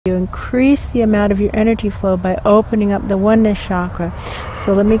increase the amount of your energy flow by opening up the Oneness Chakra.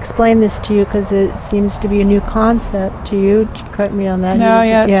 So let me explain this to you, because it seems to be a new concept to you. Correct me on that. No,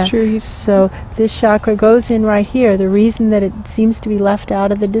 it's true. So this chakra goes in right here. The reason that it seems to be left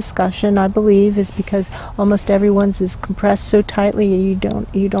out of the discussion, I believe, is because almost everyone's is compressed so tightly you don't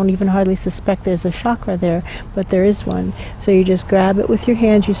even hardly suspect there's a chakra there, but there is one. So you just grab it with your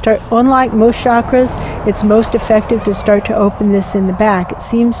hands. You start, unlike most chakras, it's most effective to start to open this in the back. It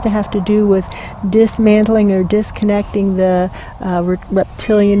seems to have to do with dismantling or disconnecting the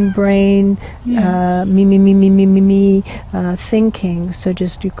reptilian brain, me, thinking. So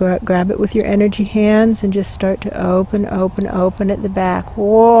just you grab it with your energy hands and just start to open at the back.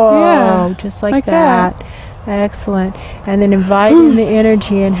 Whoa, just like that. Excellent. And then invite in the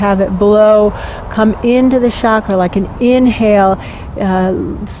energy and have it blow, come into the chakra like an inhale,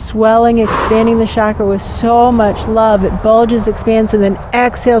 swelling, expanding the chakra with so much love. It bulges, expands, and then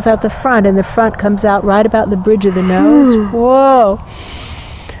exhales out the front, and the front comes out right about the bridge of the nose. Whoa.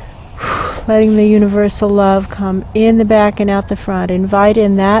 Letting the universal love come in the back and out the front. Invite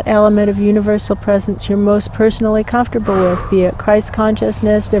in that element of universal presence you're most personally comfortable with, be it Christ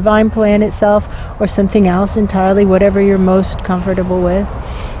consciousness, divine plan itself, or something else entirely, whatever you're most comfortable with.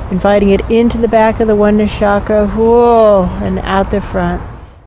 Inviting it into the back of the Oneness Chakra, whoa, and out the front.